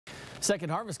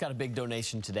Second Harvest got a big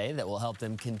donation today that will help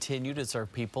them continue to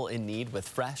serve people in need with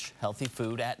fresh, healthy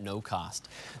food at no cost.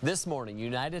 This morning,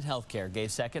 United Healthcare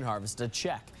gave Second Harvest a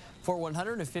check for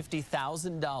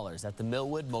 $150,000 at the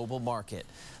Millwood Mobile Market.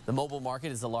 The mobile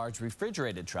market is a large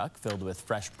refrigerated truck filled with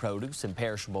fresh produce and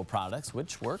perishable products,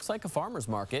 which works like a farmer's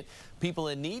market. People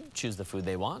in need choose the food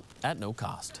they want at no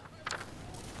cost.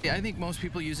 Yeah, I think most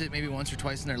people use it maybe once or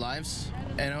twice in their lives,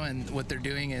 and what they're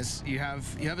doing is you have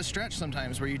a stretch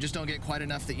sometimes where you just don't get quite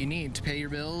enough that you need to pay your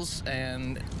bills,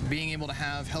 and being able to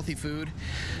have healthy food,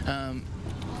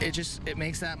 it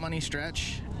makes that money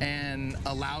stretch and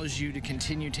allows you to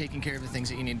continue taking care of the things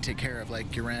that you need to take care of,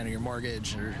 like your rent or your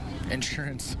mortgage or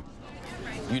insurance.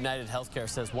 United Healthcare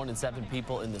says 1 in 7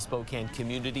 people in the Spokane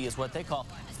community is what they call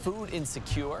food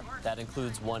insecure. That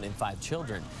includes 1 in 5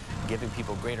 children. Giving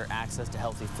people greater access to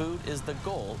healthy food is the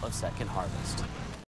goal of Second Harvest.